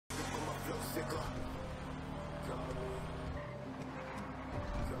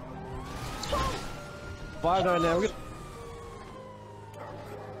Five nine now.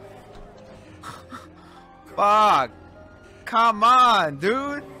 Fuck! Come on,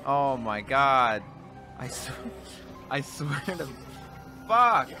 dude! Oh my god. I swear to...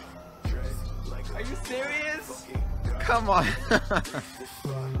 Fuck! Are you serious? Come on.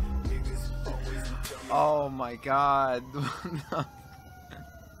 Oh my god.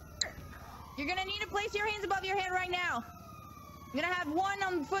 You're gonna need to place your hands above your head right now. I'm gonna have one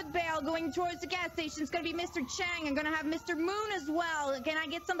on the foot bail going towards the gas station. It's gonna be Mr. Chang. I'm gonna have Mr. Moon as well. Can I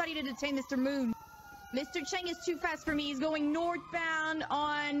get somebody to detain Mr. Moon? Mr. Chang is too fast for me. He's going northbound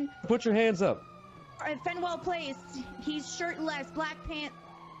on... Put your hands up. Fenwell Place. He's shirtless, black pants.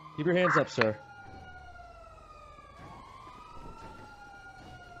 Keep your hands up, sir.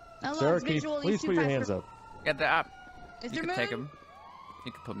 Sir, can you please put your hands up? Get the app. Mr. You can Moon? take him.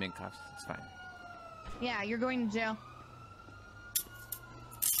 You can put me in cuffs. It's fine. Yeah, you're going to jail.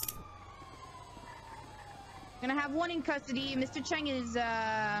 Gonna have one in custody. Mr. Chang is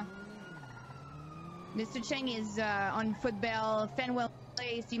on foot bail, Fenwell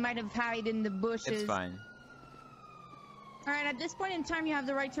Place. He might have hid in the bushes. It's fine. Alright, at this point in time, you have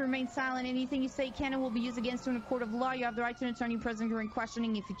the right to remain silent. Anything you say can and will be used against you in a court of law. You have the right to an attorney present during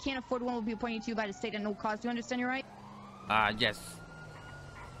questioning. If you can't afford one, will be appointed to you by the state at no cost. Do you understand your right? Yes.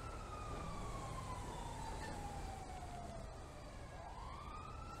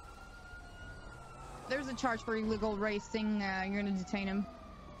 There's a charge for illegal racing. You're gonna detain him.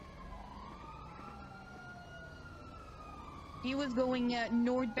 He was going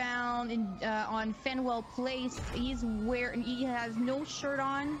northbound on Fenwell Place. He has no shirt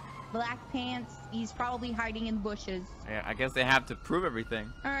on, black pants. He's probably hiding in bushes. Yeah, I guess they have to prove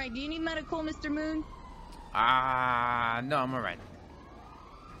everything. All right, do you need medical, Mr. Moon? No, I'm alright.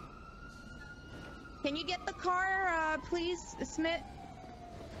 Can you get the car, please, Smith?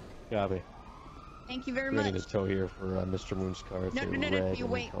 Copy. Thank you very We much. need a tow here for Mr. Moon's car. It's No. red You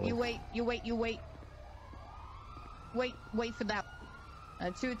in wait. color. You wait. Wait for that.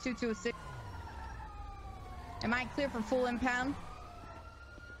 2226. Am I clear for full impound?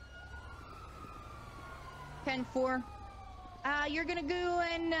 10-4. You're gonna go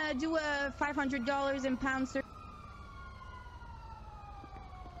and do a $500 impound, sir.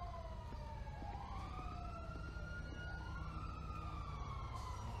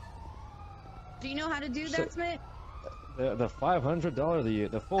 Do you know how to do that, Smith? The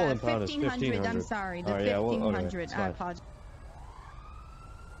 $500, the full impound is $1,500. I'm sorry, the Oh, yeah, well, okay, $1,500. it's I fine. apologize.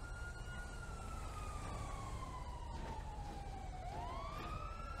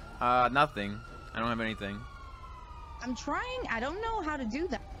 Nothing. I don't have anything. I'm trying. I don't know how to do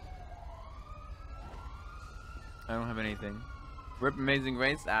that. I don't have anything. Rip Amazing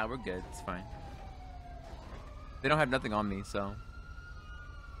Race? We're good. It's fine. They don't have nothing on me, so...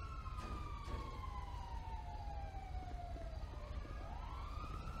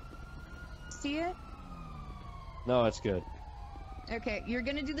 See it? No, it's good. Okay, you're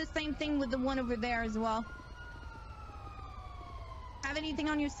gonna do the same thing with the one over there as well. Have anything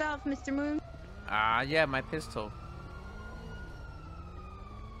on yourself, Mr. Moon? Yeah, my pistol.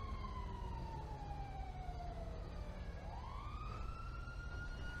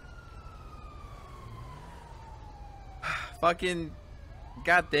 Fucking...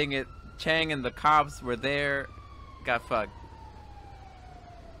 God dang it. Chang and the cops were there. Got fucked.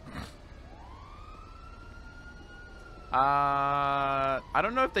 I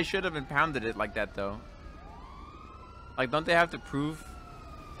don't know if they should have impounded it like that though. Like, don't they have to prove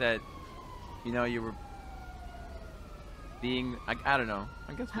that, you know, you were being... I don't know.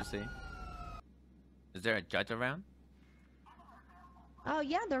 I guess we'll see. Is there a judge around? Oh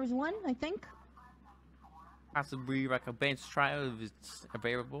yeah, there was one, I think. Possibly like a bench trial if it's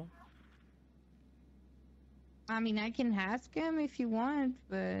available. I mean, I can ask him if you want,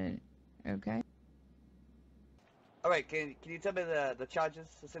 but okay. All right, can you tell me the charges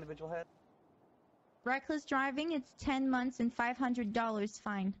this individual had? Reckless driving, it's 10 months and $500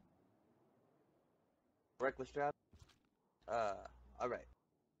 fine. Reckless driving? All right.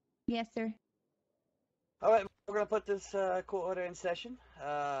 Yes, sir. All right, we're going to put this court order in session.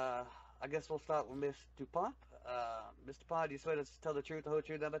 I guess we'll start with Miss Dupont. Miss Dupont, do you swear to tell the truth, the whole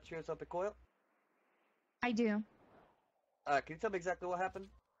truth, nothing but the truth, so help you court? I do. Can you tell me exactly what happened?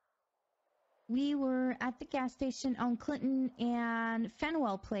 We were at the gas station on Clinton and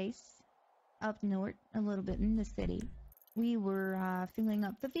Fenwell Place, up north, a little bit in the city. We were filling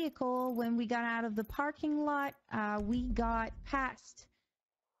up the vehicle. When we got out of the parking lot, we got passed.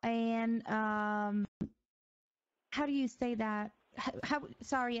 And, how do you say that?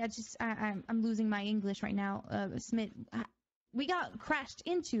 Sorry, I'm losing my English right now. Smith, we got crashed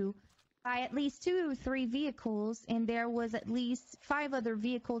into by at least 2 or 3 vehicles, and there was at least 5 other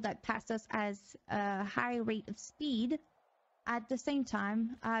vehicles that passed us as a high rate of speed. At the same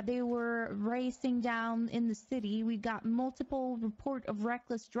time, they were racing down in the city. We got multiple report of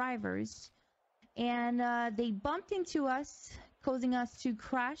reckless drivers, and they bumped into us, causing us to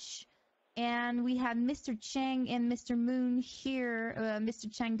crash. And we had Mr. Chang and Mr. Moon here.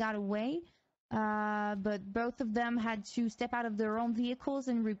 Mr. Chang got away, but both of them had to step out of their own vehicles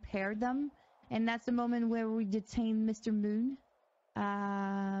and repair them. And that's the moment where we detained Mr. Moon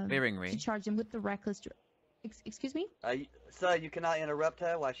to charge him with the reckless. Excuse me? Sir, you cannot interrupt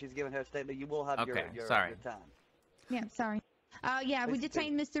her while she's giving her statement. You will have your time. Yeah, sorry. Yeah, we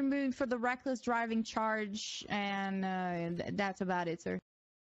detained Mr. Moon for the reckless driving charge, and that's about it, sir.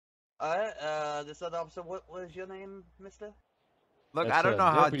 Alright, this other officer, what was your name, mister? Look, That's, I don't know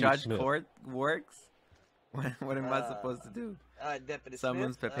how Deputy Judge Smith. Court works. What am I supposed to do? Alright, Deputy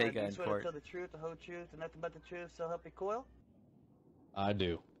Someone's Smith. Pepega in you court. tell the truth, the whole truth, and nothing but the truth, so help you coil? I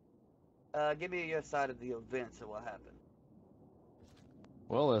do. Give me your side of the events of what happened.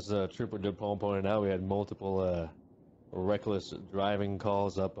 Well, as Trooper Dupont pointed out, we had multiple reckless driving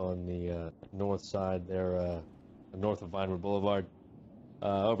calls up on the north side there, north of Vinewood Boulevard.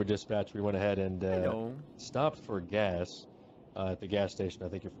 Over dispatch, we went ahead and stopped for gas at the gas station. I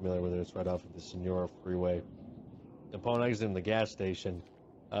think you're familiar with it. It's right off of the Senora Freeway. Upon exiting the gas station,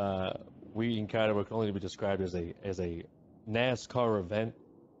 we encountered what can only be described as a NASCAR event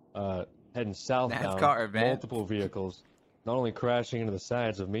heading southbound. NASCAR event? Multiple vehicles, not only crashing into the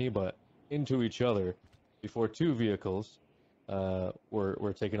sides of me, but into each other before 2 vehicles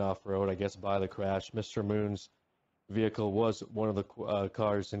were taken off road, I guess, by the crash. Mr. Moon's vehicle was one of the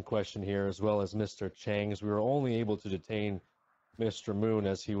cars in question here, as well as Mr. Chang's. We were only able to detain Mr. Moon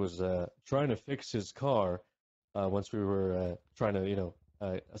as he was trying to fix his car once we were trying to,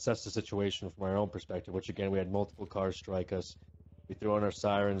 assess the situation from our own perspective, which, again, we had multiple cars strike us. We threw on our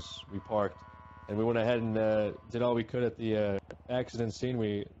sirens, we parked, and we went ahead and did all we could at the accident scene.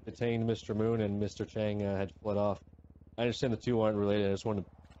 We detained Mr. Moon, and Mr. Chang had fled off. I understand the two aren't related. I just want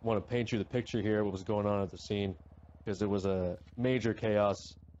to paint you the picture here, what was going on at the scene, because it was a major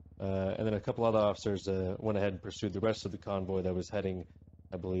chaos. And then a couple other officers went ahead and pursued the rest of the convoy that was heading,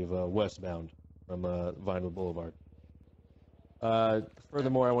 I believe, westbound from Vinewood Boulevard.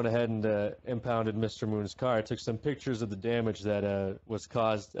 Furthermore, I went ahead and impounded Mr. Moon's car. I took some pictures of the damage that was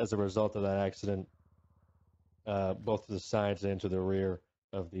caused as a result of that accident, both to the sides and to the rear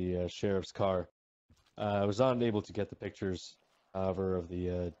of the sheriff's car. I was unable to get the pictures, however, of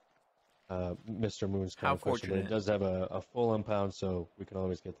the Mr. Moon's car. How fortunate. But it does have a full impound, so we can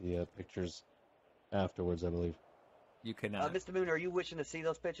always get the pictures afterwards, I believe. You cannot. Mr. Moon, are you wishing to see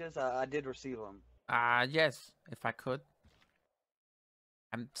those pictures? I did receive them. Yes, if I could.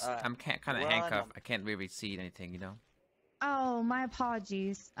 I'm kind of handcuffed. I can't really see anything, Oh, my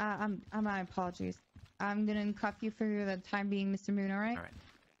apologies. My apologies. I'm gonna cuff you for the time being, Mr. Moon. All right. All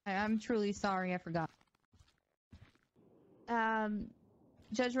right. I'm truly sorry. I forgot.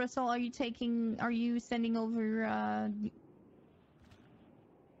 Judge Russell, are you sending over?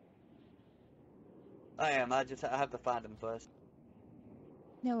 I am. I have to find them first.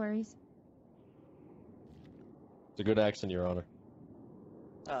 No worries. It's a good accent, Your Honor.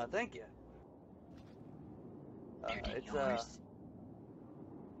 Thank you. It's yours.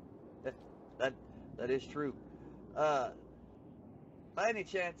 that is true. By any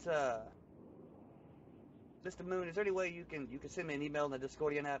chance, Mr. Moon, is there any way you can send me an email in the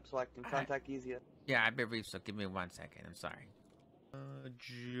Discordian app so I can contact you easier? Yeah, I believe so. Give me 1 second. I'm sorry.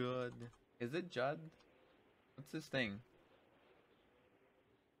 Judd. Is it Judd? What's this thing?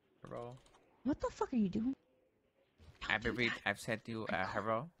 Hello? What the fuck are you doing? I believe I've sent you a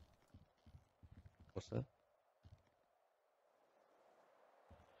hello. What's that?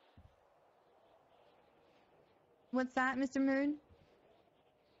 What's that, Mr. Moon?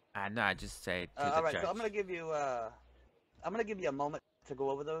 No, I just say to the all right, judge. so I'm gonna give you a moment to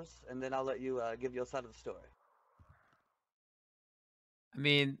go over those, and then I'll let you give your side of the story. I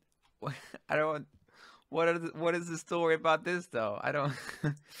mean, I don't. What is the story about this though? I don't.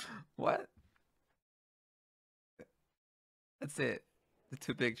 What? That's it. The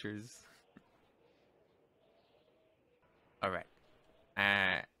 2 pictures. All right.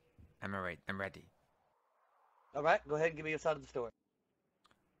 I'm alright. I'm ready. All right, go ahead and give me your side of the story.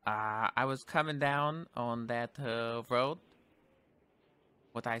 I was coming down on that road.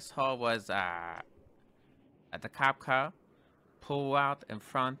 What I saw was the cop car pull out in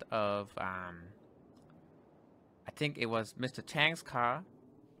front of I I think it was Mr. Chang's car.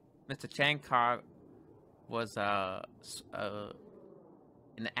 Mr. Chang's car was in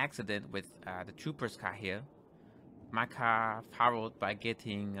an accident with the trooper's car here. My car followed by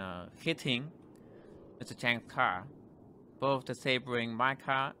hitting Mr. Chang's car, both disabling my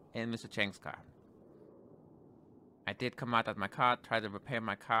car and Mr. Chang's car. I did come out of my car, tried to repair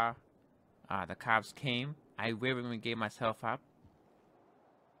my car. The cops came. I willingly gave myself up.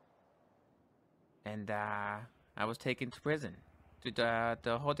 And I was taken to prison, to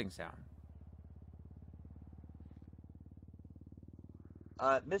the holding cell.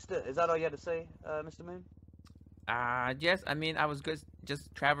 Is that all you had to say, Mr. Moon? Yes, I mean, I was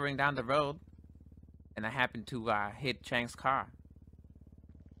just traveling down the road, and I happened to hit Chang's car.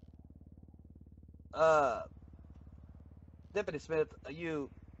 Deputy Smith,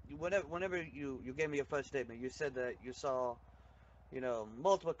 whenever you gave me your first statement, you said that you saw,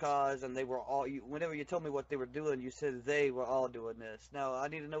 multiple cars, and they were all. Whenever you told me what they were doing, you said they were all doing this. Now I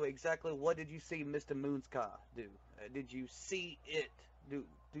need to know exactly what did you see Mr. Moon's car do? Did you see it do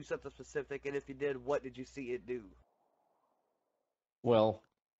something specific? And if you did, what did you see it do? Well,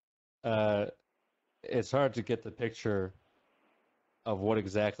 it's hard to get the picture of what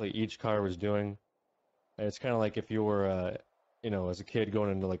exactly each car was doing. It's kind of like if you were, as a kid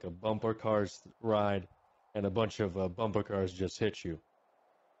going into like a bumper cars ride, and a bunch of bumper cars just hit you.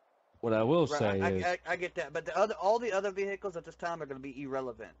 What I will say is, I get that, but all the other vehicles at this time are going to be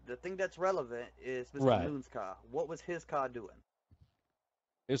irrelevant. The thing that's relevant is Mr. Right. Moon's car. What was his car doing?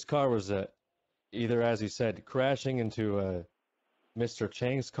 his car was either, as he said, crashing into Mr.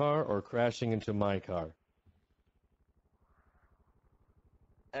 Chang's car or crashing into my car.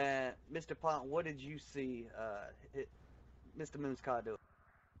 Mr. Pont, what did you see Mr. Moon's car do?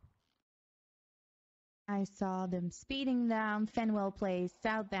 I saw them speeding down Fenwell Place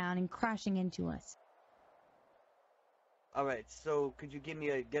southbound and crashing into us. All right, so could you give me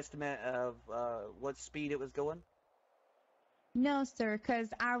a guesstimate of what speed it was going? No, sir, because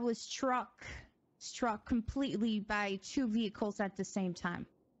I was struck completely by two vehicles at the same time.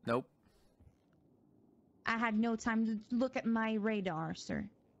 Nope. I had no time to look at my radar, sir.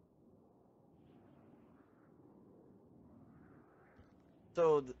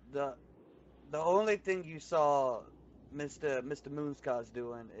 So the only thing you saw Mr. Moon's car's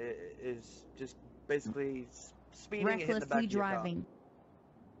doing is just basically speeding and hitting the back of your car.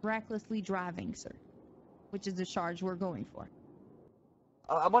 Recklessly driving, sir, which is the charge we're going for.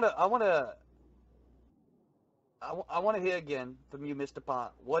 I want to hear again from you, Mr.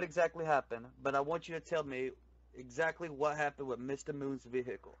 Pont, what exactly happened, but I want you to tell me exactly what happened with Mr. Moon's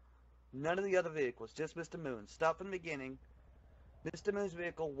vehicle. None of the other vehicles, just Mr. Moon. Start from the beginning. Mr. Moon's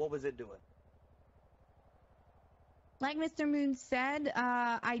vehicle, what was it doing? Like Mr. Moon said,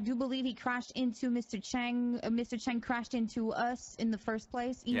 I do believe he crashed into Mr. Chang. Mr. Chang crashed into us in the first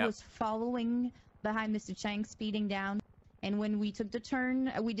place. He was following behind Mr. Chang, speeding down. And when we took the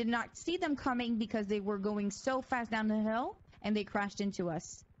turn, we did not see them coming because they were going so fast down the hill, and they crashed into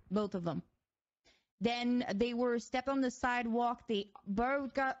us, both of them. Then they were stepped on the sidewalk. They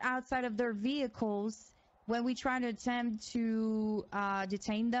both got outside of their vehicles. When we tried to attempt to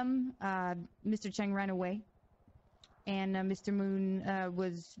detain them, Mr. Chang ran away. And Mr. Moon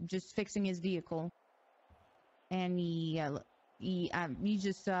was just fixing his vehicle, and he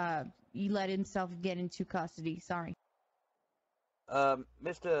let himself get into custody. Sorry.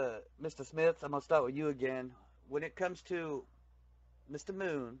 Mr. Smith, I'm gonna start with you again. When it comes to Mr.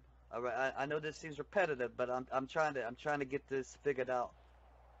 Moon, all right, I know this seems repetitive, but I'm trying to get this figured out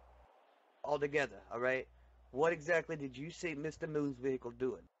all together. All right, what exactly did you see Mr. Moon's vehicle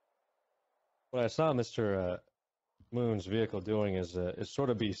doing? What I saw Mr. Moon's vehicle doing is sort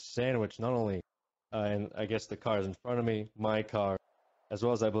of be sandwiched, not only and I guess the cars in front of me, my car, as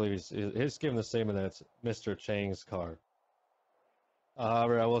well as I believe he's given the statement that it's Mr. Chang's car.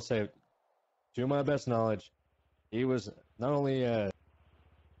 However, I will say, to my best knowledge, he was not only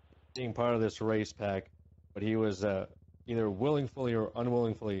being part of this race pack, but he was either willingly or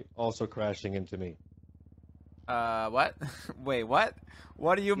unwillingly also crashing into me. What? Wait, what?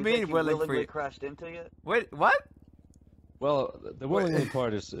 What do you mean willingly crashed into you? Wait, what? Well, the willingly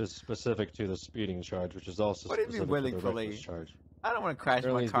part is specific to the speeding charge, which is also what do you specific mean to the willingly? reckless charge. I don't want to crash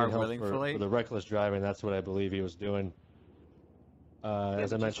Apparently my he's car being held willingly. for the reckless driving. That's what I believe he was doing.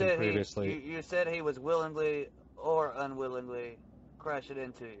 As I mentioned previously. You said he was willingly or unwillingly crashing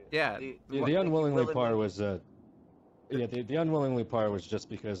into you. Yeah. The unwillingly part was the unwillingly part was just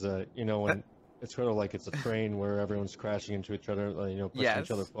because when it's sort of like it's a train where everyone's crashing into each other, pushing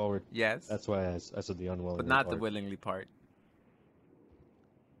each other forward. Yes. That's why I said the unwillingly but not part. the willingly part.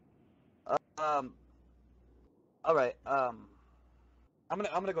 All right. I'm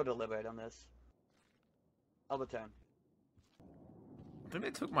gonna go deliberate on this. I'll return. I think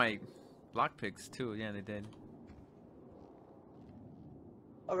they took my lockpicks too. Yeah, they did.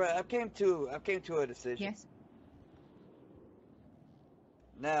 All right. I came to a decision. Yes.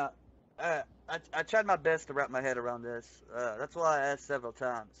 Now, I tried my best to wrap my head around this. That's why I asked several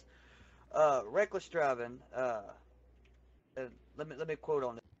times. Reckless driving. And let me quote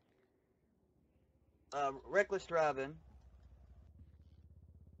on it. Reckless driving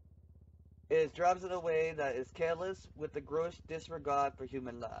is drives in a way that is careless with a gross disregard for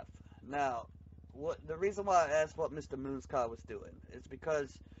human life. Now, the reason why I asked what Mr. Moon's car was doing is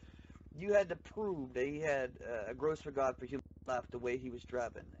because you had to prove that he had a gross regard for human life the way he was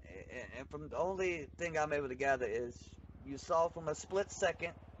driving. And from the only thing I'm able to gather is you saw from a split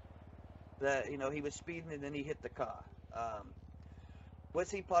second that, you know, he was speeding and then he hit the car. Was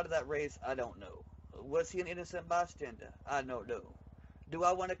he part of that race? I don't know. Was he an innocent bystander? I don't know. Do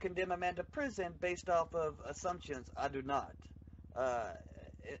I want to condemn a man to prison based off of assumptions? I do not.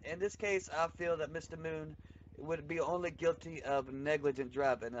 In this case, I feel that Mr. Moon would be only guilty of negligent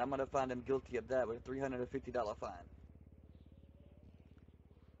driving, and I'm going to find him guilty of that with a $350 fine.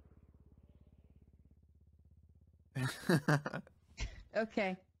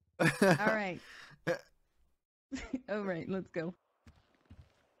 Okay. All right. All right, let's go.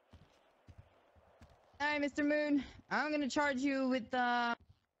 All right, Mr. Moon. I'm gonna charge you with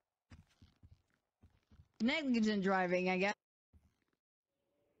negligent driving, I guess.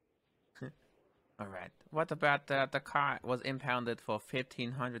 All right. What about the car was impounded for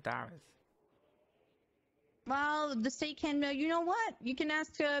 $1,500? Well, the state can. You know what? You can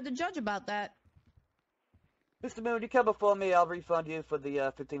ask the judge about that. Mr. Moon, you come before me, I'll refund you for the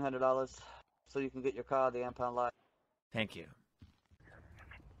 $1,500 so you can get your car the impound lot. Thank you.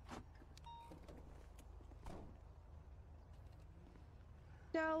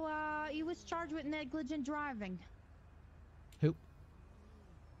 So, he was charged with negligent driving. Who?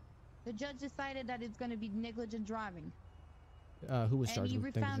 The judge decided that it's going to be negligent driving. Who was And charged he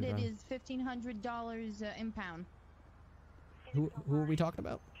with negligent refunded driving? his $1,500 impound. Who are we talking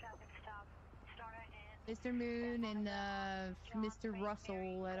about? Mr. Moon and Mr.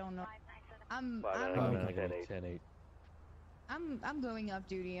 Russell, I don't know. I'm okay. 10-8. I'm going off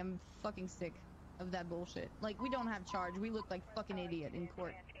duty. I'm fucking sick of that bullshit. Like, we don't have charge. We look like fucking idiot in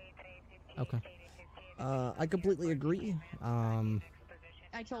court. Okay. I completely agree.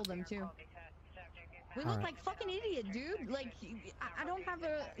 I told them too. We look like fucking idiot, dude. Like, I don't have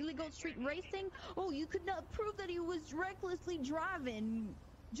a illegal street racing. Oh, you could not prove that he was recklessly driving.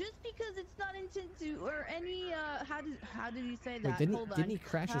 Just because it's not intended to, or any, how did he say that? Wait, Hold on. didn't he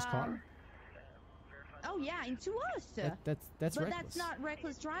crash his car? Oh yeah, into us. That's but reckless. that's not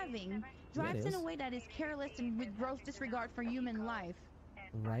reckless driving. Yeah, it Drives in a is. way that is careless and with gross disregard for human life.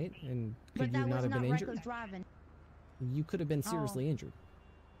 Right? And But could you that not was have not been injured? reckless driving. You could have been seriously injured.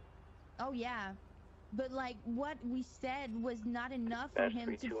 Oh yeah. But like what we said was not enough for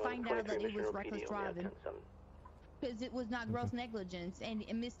him to find out that it was reckless driving. Because it was not gross negligence, and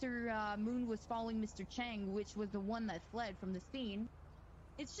Mr. Moon was following Mr. Chang, which was the one that fled from the scene.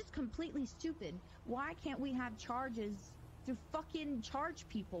 It's just completely stupid. Why can't we have charges to fucking charge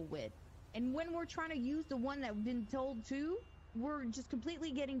people with? And when we're trying to use the one that we've been told to, we're just completely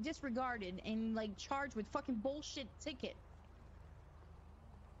getting disregarded and like charged with fucking bullshit ticket.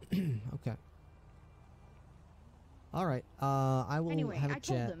 Okay. All right. I will Anyway, have a I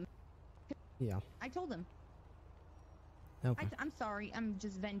told chat. them. Yeah. I told them. Okay. I'm sorry. I'm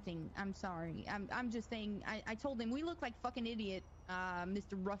just venting. I'm sorry. I'm just saying. I told him we look like fucking idiot,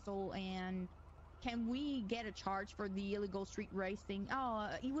 Mr. Russell, and can we get a charge for the illegal street racing? Oh,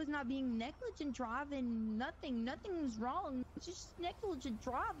 he was not being negligent driving. Nothing was wrong. It's just negligent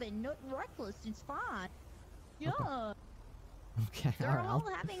driving, not reckless. It's fine. Yeah. Okay. They're All right.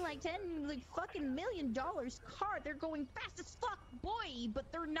 all having like fucking $1 million car. They're going fast as fuck, boy, but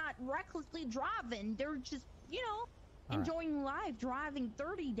they're not recklessly driving. They're just, All right. enjoying life, driving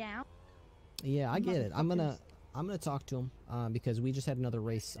 30 down. Yeah, I get it. I'm gonna talk to him because we just had another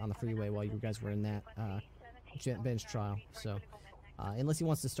race on the freeway while you guys were in that bench trial. So unless he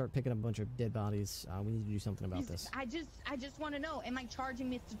wants to start picking up a bunch of dead bodies, we need to do something about this. I just want to know, am I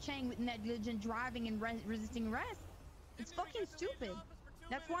charging Mr. Chang with negligent driving and resisting arrest? It's fucking stupid.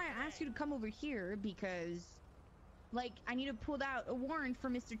 That's why I asked you to come over here, because, like, I need to pull out a warrant for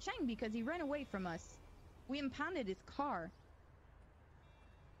Mr. Chang because he ran away from us. We impounded his car.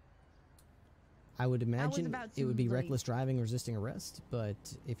 I would imagine about it would to, be like- reckless driving or resisting arrest, but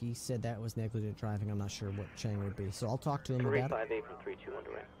if he said that was negligent driving, I'm not sure what Chang would be. So I'll talk to him about it. 358 from 32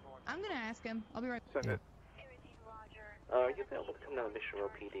 underway. I'm gonna ask him. I'll be right Yeah. Are you available to come down to Mission Row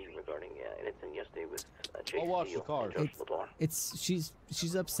PD regarding an incident yesterday with Chase I'll watch the Steele car. and Joseph LeDoir?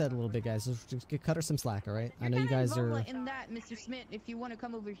 She's upset a little bit, guys. So just cut her some slack, all right? I know you You're guys kinda are. involved in that, Mr. Smith. If you want to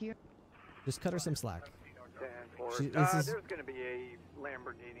come over here. Just cut her some slack. This There's going to be a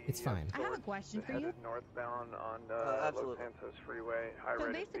Lamborghini. It's fine. I have a question for you. Headed northbound on absolutely. Los Santos Freeway. High So rate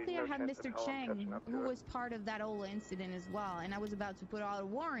of basically, speed, I no had chance in Mr. hell I'm Chang, catching up to who it. was part of that whole incident as well, and I was about to put out a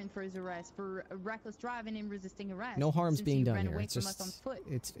warrant for his arrest for reckless driving and resisting arrest. No harm's since being he done ran here. away It's from just us on foot.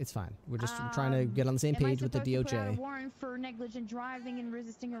 it's fine. We're just trying to get on the same Am I page with the supposed to put out a DOJ. warrant for negligent driving and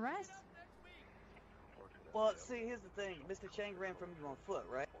resisting arrest? Well, see, here's the thing. Mr. Chang ran from you on foot,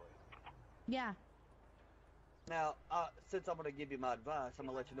 right? Yeah. Now, since I'm going to give you my advice, I'm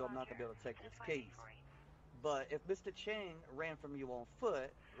going to let you know I'm not going to be able to take this case. But if Mr. Chang ran from you on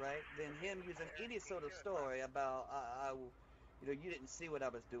foot, right, then him using any sort of story about, you didn't see what I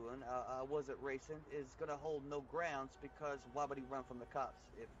was doing, I wasn't racing, is going to hold no grounds, because why would he run from the cops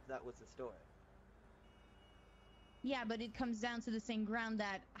if that was the story? Yeah, but it comes down to the same ground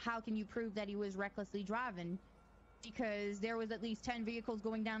that how can you prove that he was recklessly driving? Because there was at least 10 vehicles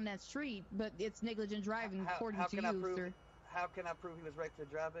going down that street, but it's negligent driving according to you, sir. How can I prove he was reckless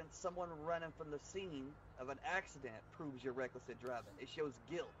driving? Someone running from the scene of an accident proves you're recklessly driving. It shows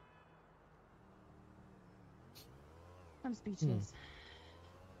guilt. I'm speechless.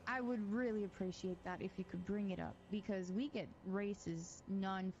 I would really appreciate that if you could bring it up, because we get races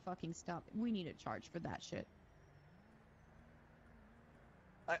non-fucking stop. We need a charge for that shit.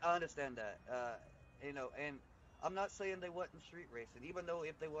 I understand that, and I'm not saying they wasn't street racing. Even though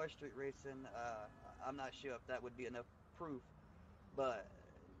if they were street racing, I'm not sure if that would be enough proof. But,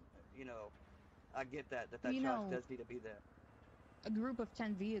 I get that charge does need to be there. A group of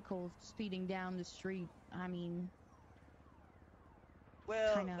 10 vehicles speeding down the street, I mean...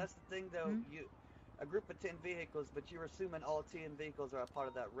 Well, kinda, that's the thing, though. A group of 10 vehicles, but you're assuming all 10 vehicles are a part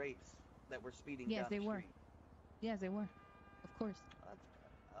of that race that were speeding down the street. Yes, they were. Yes, they were. Of course.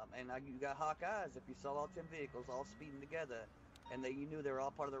 And you got hawk eyes if you saw all 10 vehicles all speeding together, and you knew they were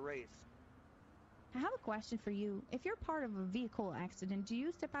all part of the race. I have a question for you. If you're part of a vehicle accident, do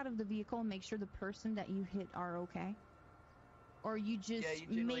you step out of the vehicle and make sure the person that you hit are okay? Or you just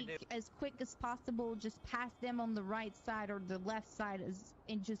make as quick as possible, just pass them on the right side or the left side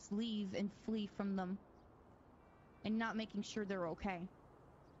and just leave and flee from them? And not making sure they're okay.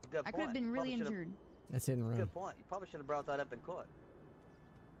 Good I could have been really injured. That's hit and run. Good point. You probably should have brought that up in court.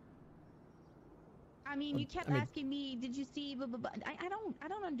 I mean, you kept asking me, did you see, blah, blah, blah. I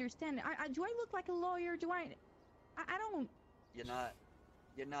don't understand. Do I look like a lawyer? I don't. You're not.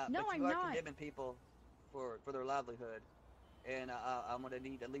 No, but you I'm are not. condemning people for their livelihood. And I'm going to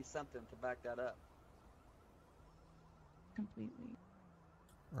need at least something to back that up. Completely.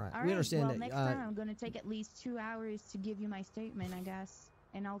 Right. All We right, understand well, that. next time I'm going to take at least 2 hours to give you my statement, I guess.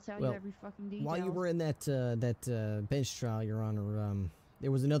 And I'll tell you every fucking detail. While you were in that bench trial, Your Honor, there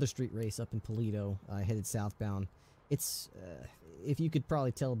was another street race up in Polito, headed southbound. It's, if you could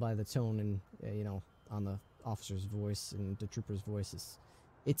probably tell by the tone and, on the officer's voice and the trooper's voices,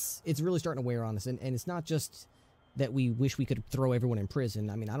 it's really starting to wear on us. And it's not just that we wish we could throw everyone in prison.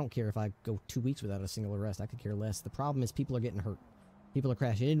 I mean, I don't care if I go 2 weeks without a single arrest. I could care less. The problem is people are getting hurt. People are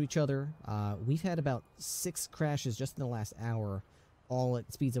crashing into each other. We've had about 6 crashes just in the last hour, all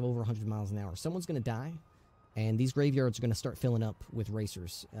at speeds of over 100 miles an hour. Someone's going to die, and these graveyards are going to start filling up with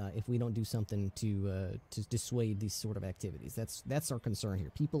racers if we don't do something to dissuade these sort of activities. That's our concern here.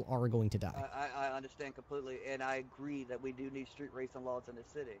 People are going to die. I understand completely, and I agree that we do need street racing laws in the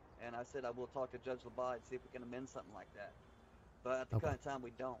city. And I said I will talk to Judge LeBond and see if we can amend something like that. But at the current time,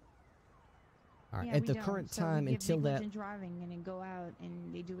 we don't. All right. Yeah, At we the don't. current So time, we give until that. negligent driving and then go out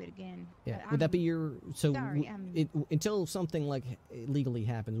and they do it again. Yeah. But Would that I'm be your sorry, until something like legally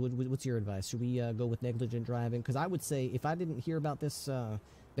happens? What's your advice? Should we go with negligent driving? Because I would say if I didn't hear about this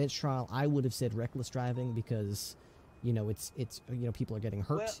bench trial, I would have said reckless driving because, it's people are getting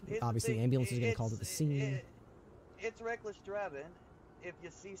hurt. Well, Obviously, ambulances are getting called at the scene. It's reckless driving if you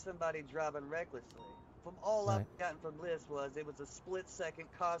see somebody driving recklessly. From all I've gotten from Liz it was a split-second,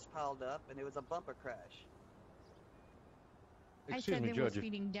 cars piled up, and it was a bumper crash. I said they were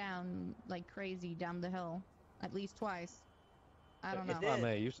speeding down like crazy down the hill, at least twice. I don't know. If I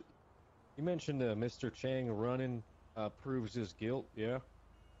may, you mentioned Mr. Chang running proves his guilt, yeah?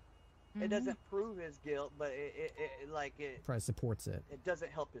 It doesn't prove his guilt, but it probably supports it. It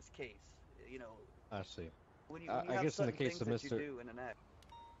doesn't help his case, I see. When you I have guess in the case of things that Mr. you do in an act.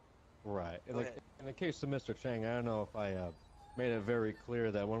 Right. In the case of Mr. Chang, I don't know if I made it very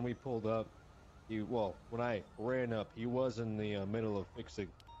clear that when we pulled up, when I ran up, he was in the middle of fixing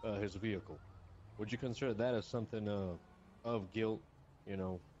his vehicle. Would you consider that as something of guilt, you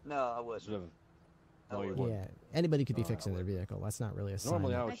know, No, I wouldn't. sort of. I No, you wouldn't. wouldn't. Yeah, anybody could be Oh, I fixing their wouldn't. vehicle. That's not really a sign.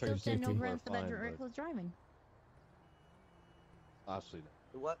 Normally, I of would I check still your said no safety grounds for that fine, but reckless driving. obviously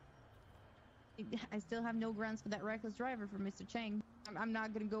not. What? I still have no grounds for that reckless driver for Mr. Chang. I'm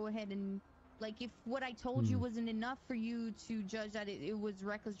not gonna go ahead and, like, if what I told you wasn't enough for you to judge that it was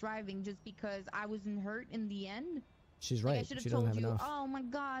reckless driving just because I wasn't hurt in the end. She's Like, I right. should She have doesn't told have you, enough. oh my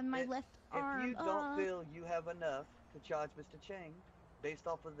god, my left arm. If you don't feel you have enough to charge Mr. Chang based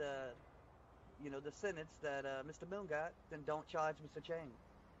off of the, you know, the sentence that Mr. Moon got, then don't charge Mr. Chang.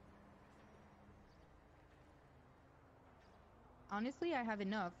 Honestly, I have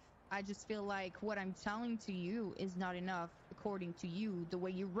enough. I just feel like what I'm telling to you is not enough according to you, the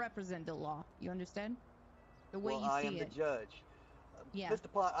way you represent the law. You understand? The way Well, you I see am the it. judge. Yeah. Mr.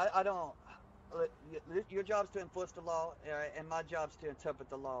 Pond, I don't. Your job's to enforce the law, all right, and my job's to interpret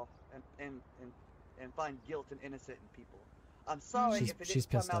the law and find guilt and innocent in people. I'm sorry She's- if it she's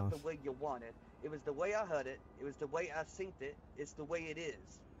didn't come pissed out off. the way you wanted. It was the way I heard it. It was the way I synced it. It's the way it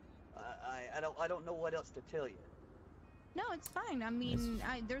is. I don't know what else to tell you. No, it's fine. I mean,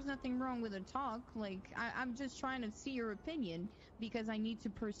 there's nothing wrong with a talk. Like, I'm just trying to see your opinion because I need to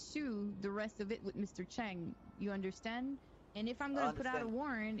pursue the rest of it with Mr. Chang. You understand? And if I'm going to put out a understand.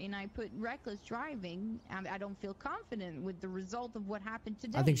 warrant and I put reckless driving, I don't feel confident with the result of what happened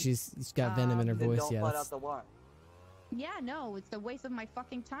today. I think she's got venom in her Then voice. don't Yeah, put that's- out the warrant. Yeah, no, it's a waste of my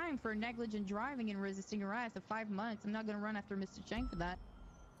fucking time for negligent driving and resisting arrest of 5 months. I'm not going to run after Mr. Chang for that.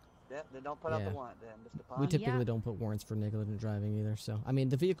 Yeah, then don't put out the Yeah. warrant, then, Mr. Pond. we typically Yeah. don't put warrants for negligent driving either. So, I mean,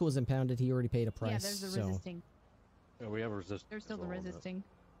 the vehicle was impounded. He already paid a price. Yeah, there's the so, resisting. Yeah, we have resistance. There's still the all of that. resisting.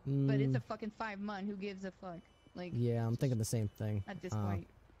 But it's mm, a fucking 5 month. Who gives a fuck? Like, yeah, I'm thinking the same thing. at this Uh, point.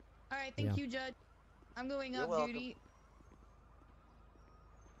 All right, thank yeah. you, Judge. I'm going You're up welcome. duty.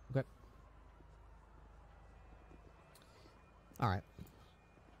 Okay. All right.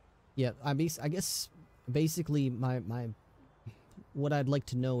 Yeah, I guess basically my what I'd like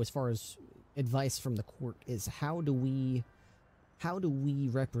to know as far as advice from the court is how do we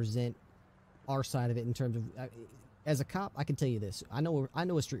represent our side of it in terms of as a cop. I can tell you this: I know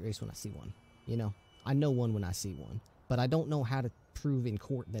a street race when I see one. You know, I know one when I see one, but I don't know how to prove in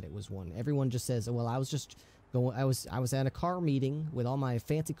court that it was one. Everyone just says, "Well, I was just going. I was at a car meeting with all my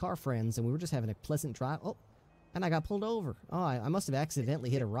fancy car friends, and we were just having a pleasant drive. Oh, and I got pulled over. Oh, I must have accidentally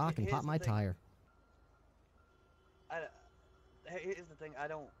hit a rock and Here's popped the my thing. tire." Here's the thing. I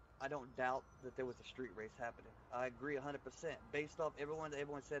don't doubt that there was a street race happening. I agree 100%. Based off everyone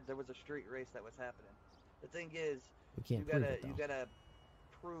said there was a street race that was happening. The thing is, We can't you prove gotta it, though. you gotta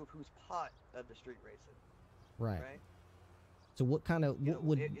prove who's part of the street racing, Right. right? So what kind of You what know,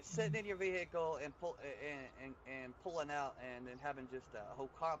 would it's sitting in your vehicle and and pulling out and then having just a whole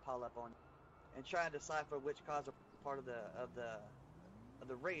car pile up on you and trying to decipher which cars are part of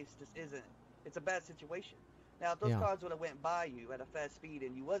the race just isn't. It's a bad situation. Now, if those Yeah. cars would have went by you at a fast speed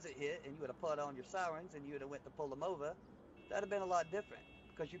and you wasn't hit and you would have put on your sirens and you would have went to pull them over, that'd have been a lot different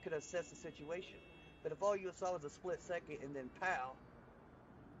because you could assess the situation. But if all you saw was a split second and then pow,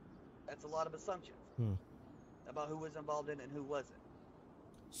 that's a lot of assumptions about who was involved in it and who wasn't.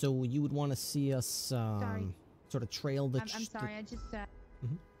 So you would want to see us Sorry. sort of trail the. I'm sorry. I just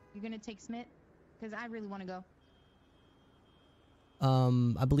Mhm. you're gonna take Smith because I really want to go.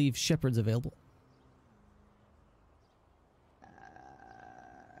 I believe Shepard's available.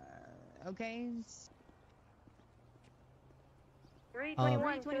 Okay.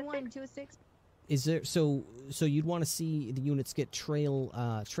 321, 321, 206. Is there so you'd want to see the units get trailing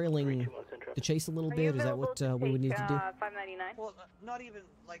the chase a little bit? Is that what we would need to do? 599. Well, not even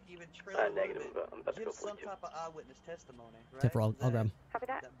like even trail a little negative. bit. I'm about to Give go some for you. type of eyewitness testimony, right? Except for I'll grab him. Copy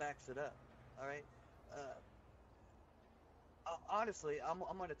that. That backs it up. All right. Honestly, I'm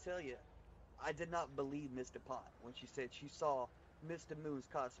going to tell you, I did not believe Miss Dupont when she said she saw Mr. Moon's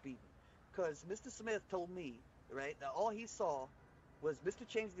car speeding, because Mr. Smith told me, right, that all he saw was Mr.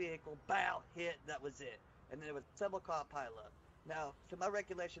 Chang's vehicle, bow, hit, that was it, and then there was several car pileup. Now, to my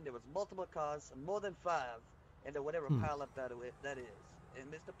recollection, there was multiple cars, more than 5, and then whatever pileup that is. And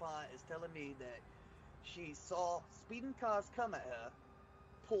Miss Dupont is telling me that she saw speeding cars come at her,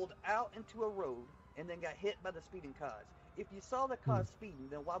 pulled out into a road, and then got hit by the speeding cars. If you saw the car speeding,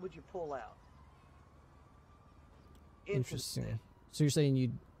 then why would you pull out? Interesting. So you're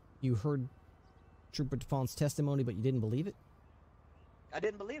saying you heard Trooper Dupont's testimony, but you didn't believe it? I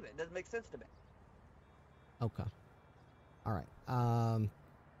didn't believe it. It doesn't make sense to me. Okay. All right.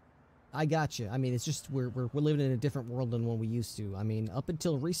 I got you. I mean, it's just we're living in a different world than one we used to. I mean, up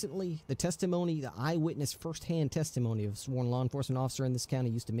until recently, the testimony, the eyewitness, firsthand testimony of a sworn law enforcement officer in this county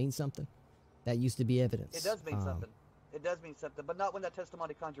used to mean something. That used to be evidence. It does mean something. It does mean something, but not when that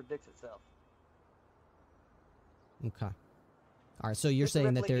testimony contradicts itself. Okay. All right. So you're Mr.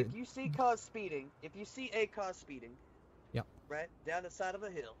 saying that Ripley, they're. if you see cars speeding, if you see a car speeding, Yep. right down the side of a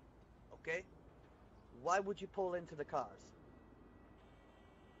hill, okay, why would you pull into the cars?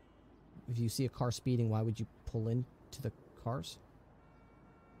 If you see a car speeding, why would you pull into the cars?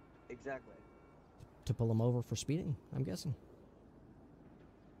 Exactly. To pull them over for speeding, I'm guessing.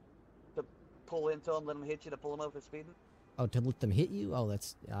 To pull into them, let them hit you, to pull them over for speeding? Oh, to let them hit you? Oh,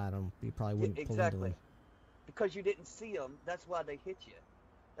 that's I don't. You probably wouldn't pull into Exactly. them. Because you didn't see them, that's why they hit you.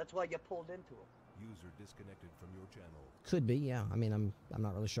 That's why you pulled into them. User disconnected from your channel. Could be, yeah. I mean, I'm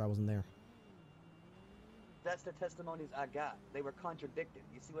not really sure. I wasn't there. That's the testimonies I got. They were contradicted.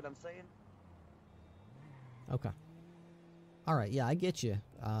 You see what I'm saying? Okay. All right. Yeah, I get you.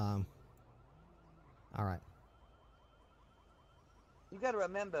 All right. You got to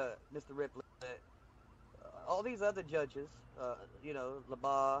remember, Mr. Ripley, that all these other judges, you know,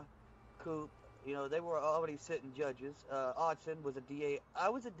 Labar, Coop, you know, they were already sitting judges. Odson was a DA. I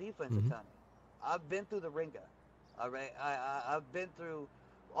was a defense attorney. I've been through the ringer. All right. I've been through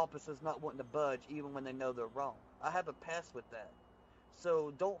officers not wanting to budge even when they know they're wrong. I have a past with that.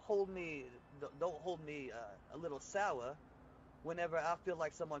 So don't hold me a little sour whenever I feel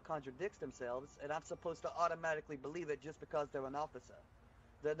like someone contradicts themselves, and I'm supposed to automatically believe it just because they're an officer.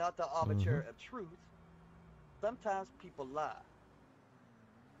 They're not the arbiter of truth. Sometimes people lie.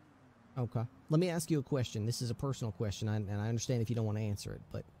 Okay. Let me ask you a question. This is a personal question, and I understand if you don't want to answer it,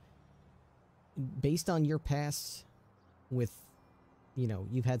 but based on your past with, you know,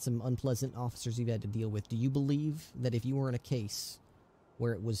 you've had some unpleasant officers you've had to deal with, do you believe that if you were in a case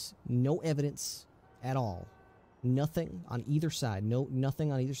where it was no evidence at all, nothing on either side,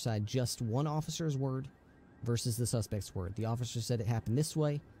 nothing on either side, just one officer's word versus the suspect's word, the officer said it happened this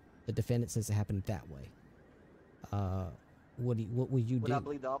way, the defendant says it happened that way, what would you do? Would I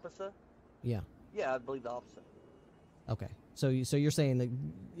believe the officer? Yeah. Yeah, I'd believe the officer. Okay. So you're saying that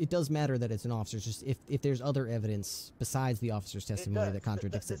it does matter that it's an officer, just if there's other evidence besides the officer's testimony that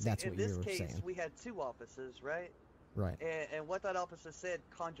contradicts it, that's what you're saying. In this case, we had two officers, right? Right. And what that officer said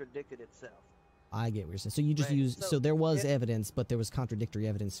contradicted itself. I get what you're saying. So you just Right. used, so there was evidence, but there was contradictory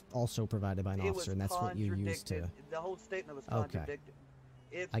evidence also provided by an It was officer, and that's what you used to. contradicted. The whole statement was Okay. contradicted.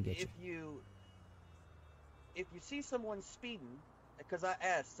 I get If you see someone speeding, because I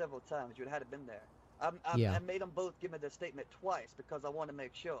asked several times, you had been there. Yeah. I made them both give me their statement twice because I want to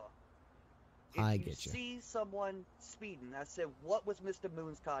make sure. I If get you. you see someone speeding, I said, what was Mr.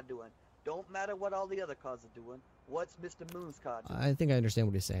 Moon's car doing? Don't matter what all the other cars are doing. What's Mr. Moon's car doing? I think I understand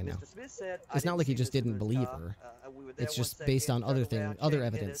what he's saying now. Mr. Smith said, It's not like he see just Mr. didn't Moon's believe car. her. We were there It's one just based second, on other turned around, other checked, hit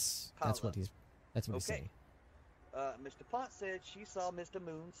evidence. his That's collar. what he's saying. Mr. Pont said she saw Mr.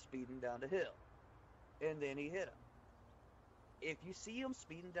 Moon speeding down the hill, and then he hit him. If you see him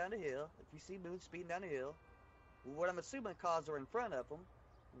speeding down the hill, if you see Moon speeding down the hill, what I'm assuming cars are in front of him,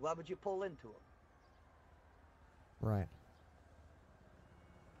 why would you pull into him? Right.